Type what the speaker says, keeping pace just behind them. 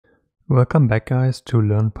Welcome back, guys, to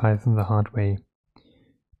Learn Python the Hard Way.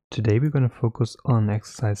 Today we're going to focus on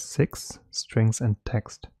exercise 6, strings and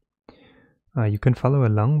text. You can follow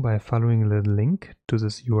along by following the link to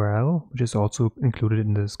this URL, which is also included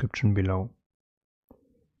in the description below.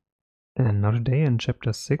 And now today in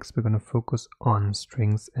chapter 6 we're going to focus on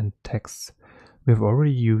strings and texts. We've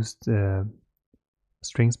already used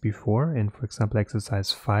strings before in, for example,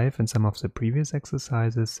 exercise 5 and some of the previous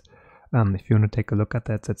exercises. If you want to take a look at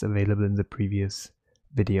that, that's available in the previous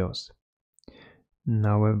videos.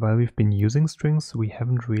 Now, while we've been using strings, we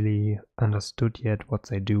haven't really understood yet what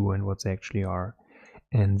they do and what they actually are.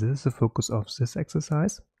 And this is the focus of this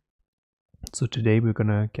exercise. So today we're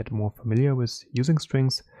gonna get more familiar with using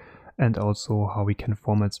strings and also how we can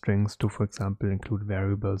format strings to, for example, include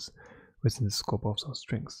variables within the scope of those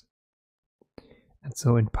strings. And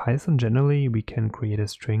so in Python, generally, we can create a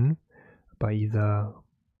string by either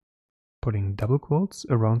putting double quotes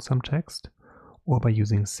around some text or by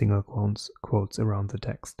using single quotes around the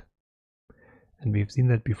text. And we've seen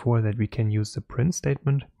that before, that we can use the print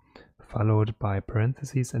statement followed by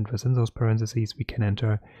parentheses, and within those parentheses we can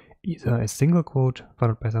enter either a single quote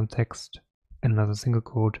followed by some text and another single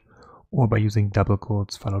quote, or by using double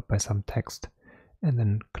quotes followed by some text and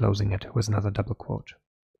then closing it with another double quote.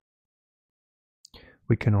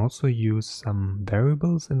 We can also use some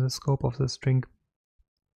variables in the scope of the string.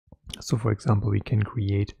 So for example, we can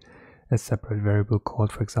create a separate variable called,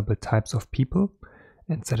 for example, types of people,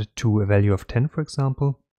 and set it to a value of 10, for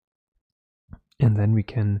example. And then we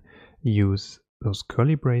can use those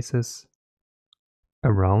curly braces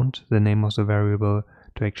around the name of the variable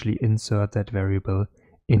to actually insert that variable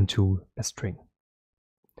into a string.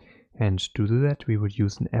 And to do that, we would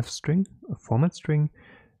use an f string, a format string.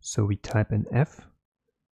 So we type an f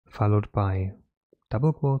followed by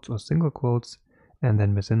double quotes or single quotes, and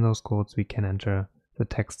then within those quotes we can enter the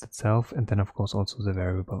text itself and then of course also the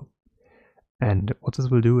variable. And what this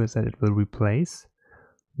will do is that it will replace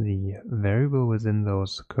the variable within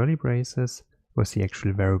those curly braces with the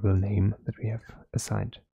actual variable name that we have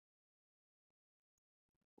assigned.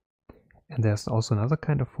 And there's also another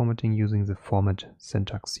kind of formatting using the format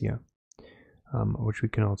syntax here, which we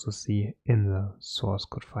can also see in the source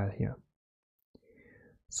code file here.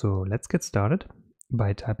 So let's get started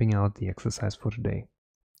by typing out the exercise for today.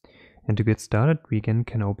 And to get started, we again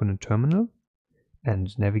can open a terminal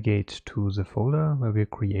and navigate to the folder where we're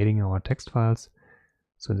creating our text files.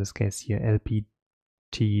 So in this case here,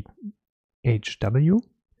 lpthw.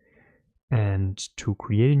 And to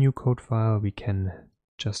create a new code file, we can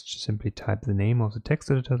just simply type the name of the text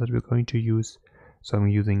editor that we're going to use. So I'm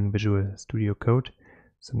using Visual Studio Code.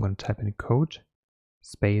 So I'm going to type in code,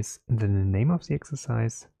 space, and then the name of the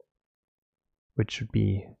exercise, which should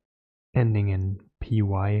be ending in py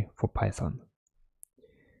for Python.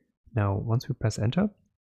 Now, once we press enter,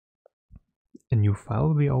 a new file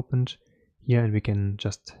will be opened here and we can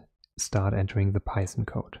just start entering the Python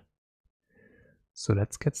code. So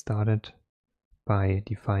let's get started by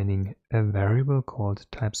defining a variable called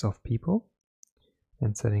types of people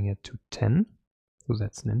and setting it to 10, so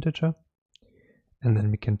that's an integer. And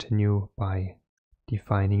then we continue by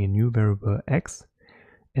defining a new variable x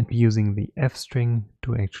and using the f string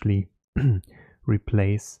to actually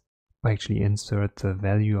replace or actually insert the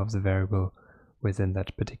value of the variable within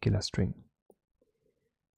that particular string.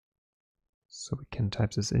 So we can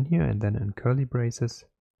type this in here, and then in curly braces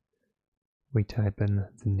we type in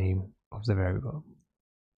the name of the variable.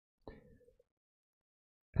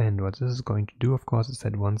 And what this is going to do, of course, is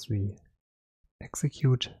that once we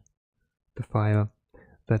execute the file,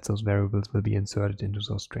 that those variables will be inserted into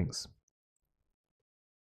those strings.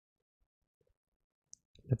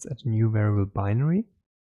 Let's add a new variable binary,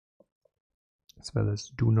 as well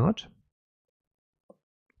as do not. We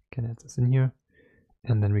can add this in here,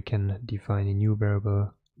 and then we can define a new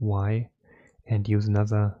variable y and use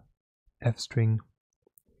another f string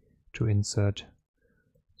to insert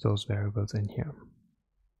those variables in here.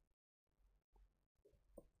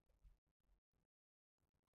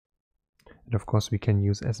 And of course we can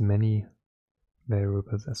use as many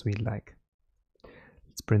variables as we like.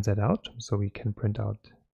 Let's print that out. So we can print out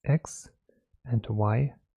x and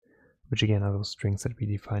y, which again are those strings that we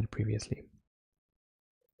defined previously.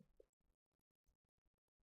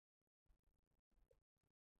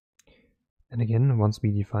 And again, once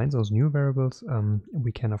we define those new variables,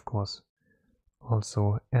 we can of course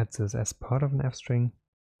also add this as part of an f string.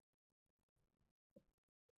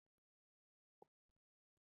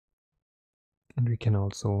 And we can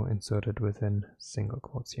also insert it within single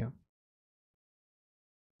quotes here.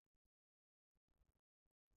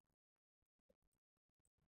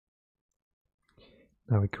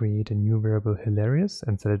 Now we create a new variable hilarious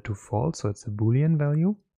and set it to false, so it's a Boolean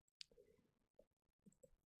value.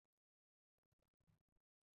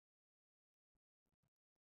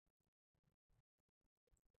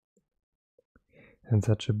 And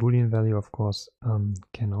such a Boolean value, of course,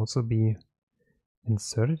 can also be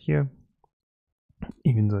inserted here,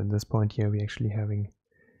 even though at this point here we're actually having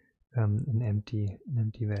an empty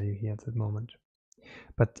value here at that moment.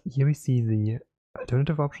 But here we see the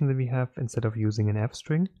alternative option that we have. Instead of using an f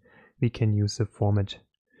string, we can use the format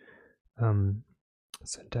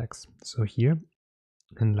syntax. So here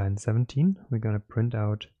in line 17, we're going to print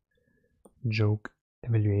out joke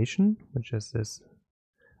evaluation, which is this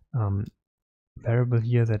variable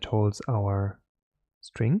here that holds our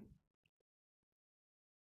string.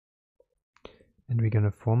 And we're going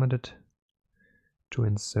to format it to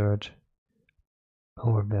insert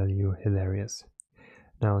our value hilarious.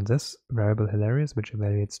 Now this variable hilarious, which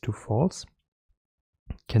evaluates to false,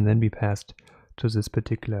 can then be passed to this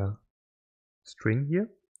particular string here,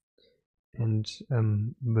 and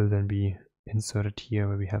will then be inserted here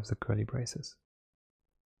where we have the curly braces.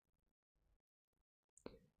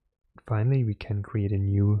 Finally, we can create a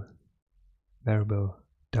new variable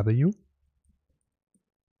w,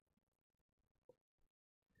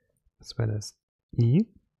 as well as e,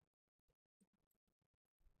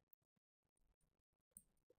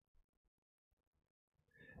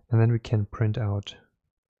 and then we can print out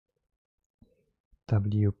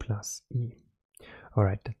w plus e.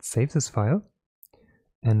 Alright, let's save this file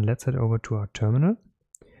and let's head over to our terminal.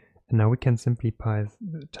 And now we can simply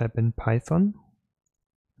type in Python,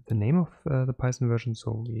 the name of the Python version,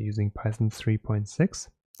 so we're using Python 3.6,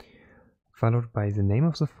 followed by the name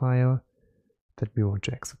of the file that we want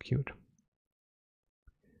to execute.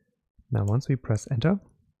 Now once we press enter,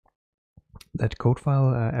 that code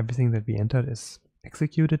file, everything that we entered is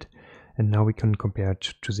executed, and now we can compare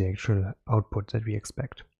it to the actual output that we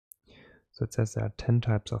expect. So it says there are 10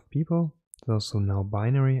 types of people, those who know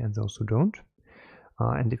binary and those who don't.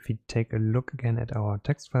 And if we take a look again at our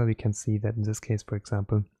text file, we can see that in this case, for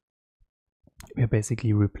example, we are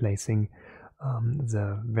basically replacing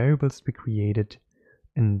the variables we created,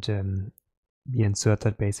 and we insert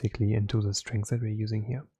that basically into the strings that we're using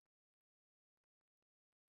here.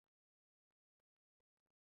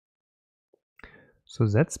 So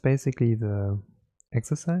that's basically the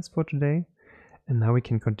exercise for today. And now we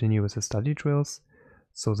can continue with the study drills.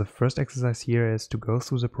 So the first exercise here is to go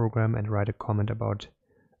through the program and write a comment about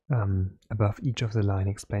above each of the line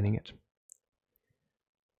explaining it.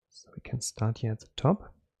 So we can start here at the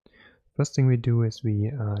top. First thing we do is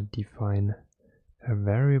we define a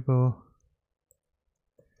variable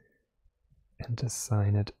and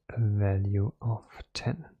assign it a value of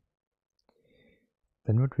 10.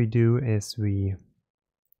 Then what we do is we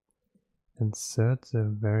insert the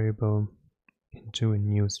variable into a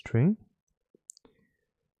new string,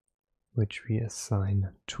 which we assign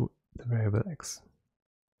to the variable x.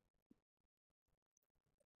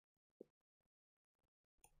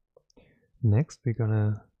 Next, we're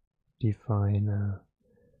gonna define a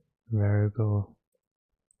variable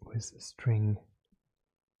with a string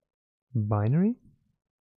binary,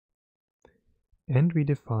 and we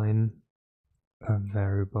define a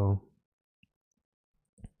variable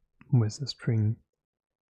with a string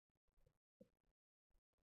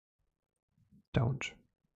don't.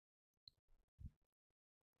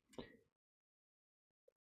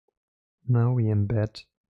 Now we embed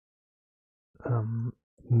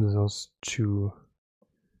those two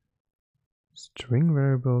string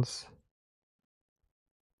variables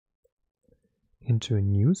into a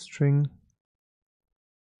new string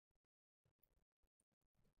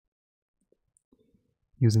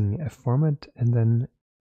using a format, and then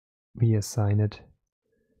we assign it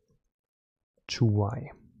to y,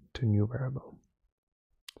 to a new variable.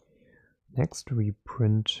 Next, we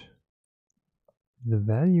print the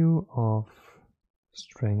value of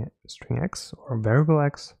string x or variable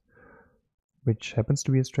x, which happens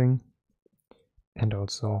to be a string, and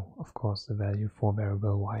also, of course, the value for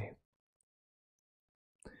variable y.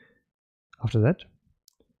 After that,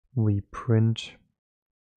 we print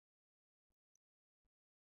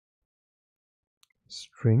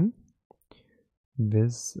string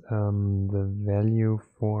with the value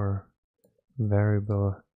for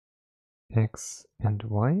variable x and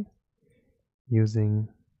y using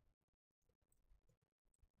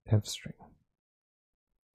fstring.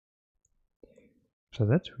 After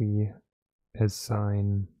that, we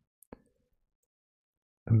assign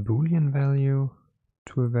a Boolean value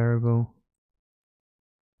to a variable,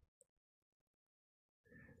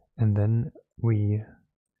 and then we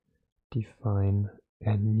define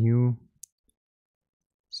a new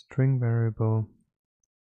string variable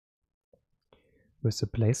with the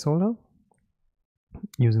placeholder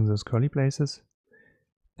using those curly braces,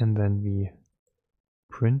 and then we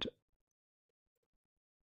print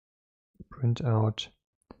out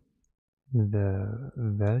the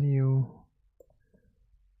value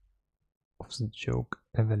of the joke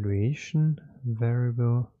evaluation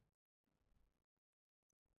variable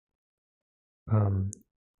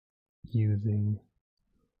using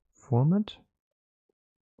format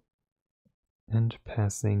and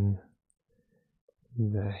passing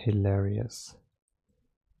the hilarious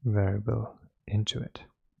variable into it.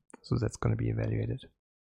 So that's going to be evaluated.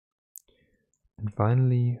 And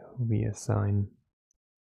finally, we assign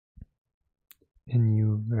a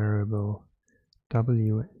new variable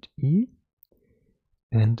W and E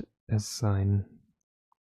and assign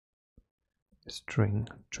a string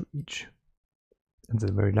to each. And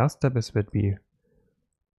the very last step is that we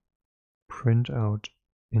print out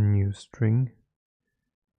a new string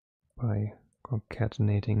by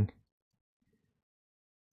concatenating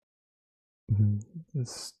the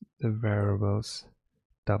variables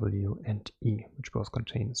W and E, which both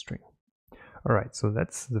contain a string. Alright, so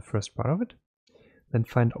that's the first part of it. Then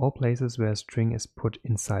find all places where a string is put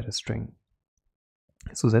inside a string.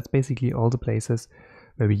 So that's basically all the places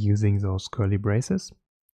where we're using those curly braces.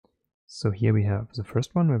 So here we have the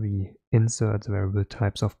first one where we insert the variable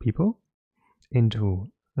types of people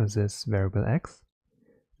into this variable x.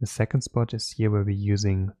 The second spot is here where we're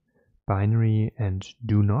using binary and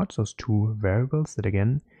do not, those two variables that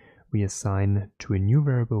again we assign to a new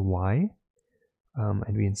variable y,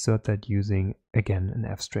 and we insert that using again an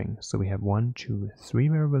f string. So we have 1, 2, 3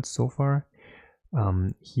 variables so far.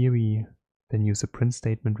 Here we then use a print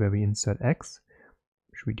statement where we insert x,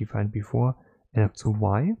 which we defined before, and up to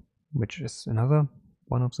y, which is another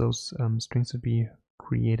one of those strings that we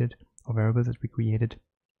created, or variables that we created.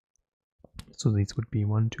 So these would be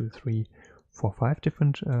 1, 2, 3, 4, 5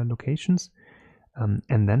 different locations.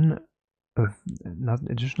 And then another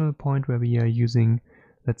additional point where we are using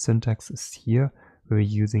that syntax is here, where we're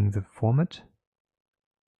using the format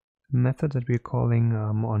method that we're calling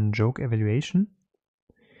on joke evaluation.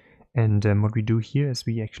 And what we do here is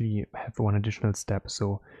we actually have one additional step.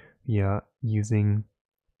 So we are using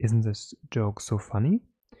isn't this joke so funny?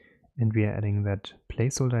 And we are adding that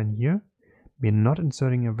placeholder in here. We're not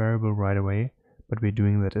inserting a variable right away, but we're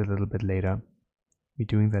doing that a little bit later. We're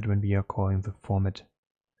doing that when we are calling the format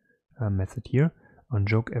method here on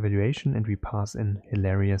joke evaluation, and we pass in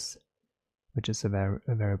hilarious, which is a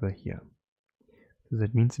variable here. So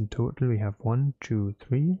that means in total we have 1, 2,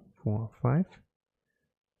 3, 4, 5,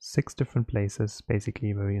 6 different places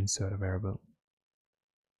basically where we insert a variable.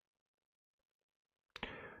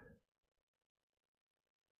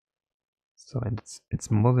 So and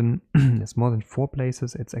it's more than it's more than 4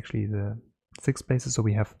 places. It's actually the 6 places. So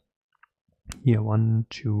we have here 1,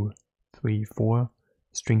 2, 3, 4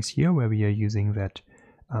 strings here where we are using that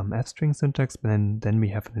f string syntax, but then we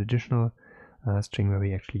have an additional string where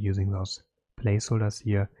we're actually using those placeholders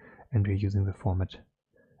here, and we're using the format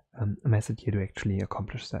method here to actually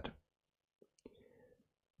accomplish that.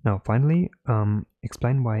 Now finally,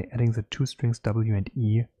 explain why adding the two strings w and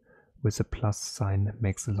e with a plus sign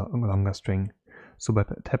makes a longer string. So what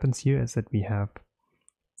happens here is that we have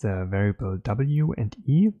the variable w and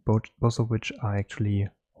e, both of which are actually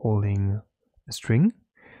holding a string,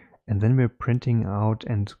 and then we're printing out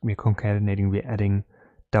and we're concatenating, we're adding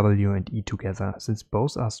w and e together. Since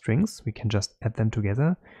both are strings, we can just add them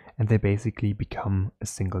together and they basically become a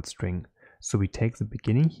single string. So we take the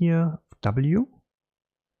beginning here of w,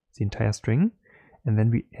 the entire string, and then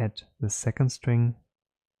we add the second string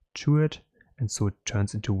to it, and so it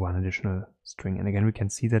turns into one additional string. And again, we can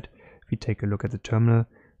see that if we take a look at the terminal,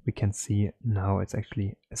 we can see now it's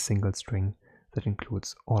actually a single string that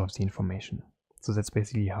includes all of the information. So that's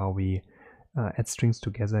basically how we add strings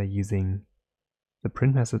together using the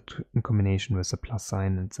print method in combination with the plus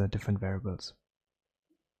sign and the different variables.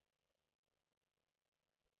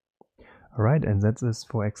 Alright, and that's it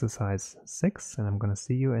for exercise 6, and I'm gonna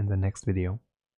see you in the next video.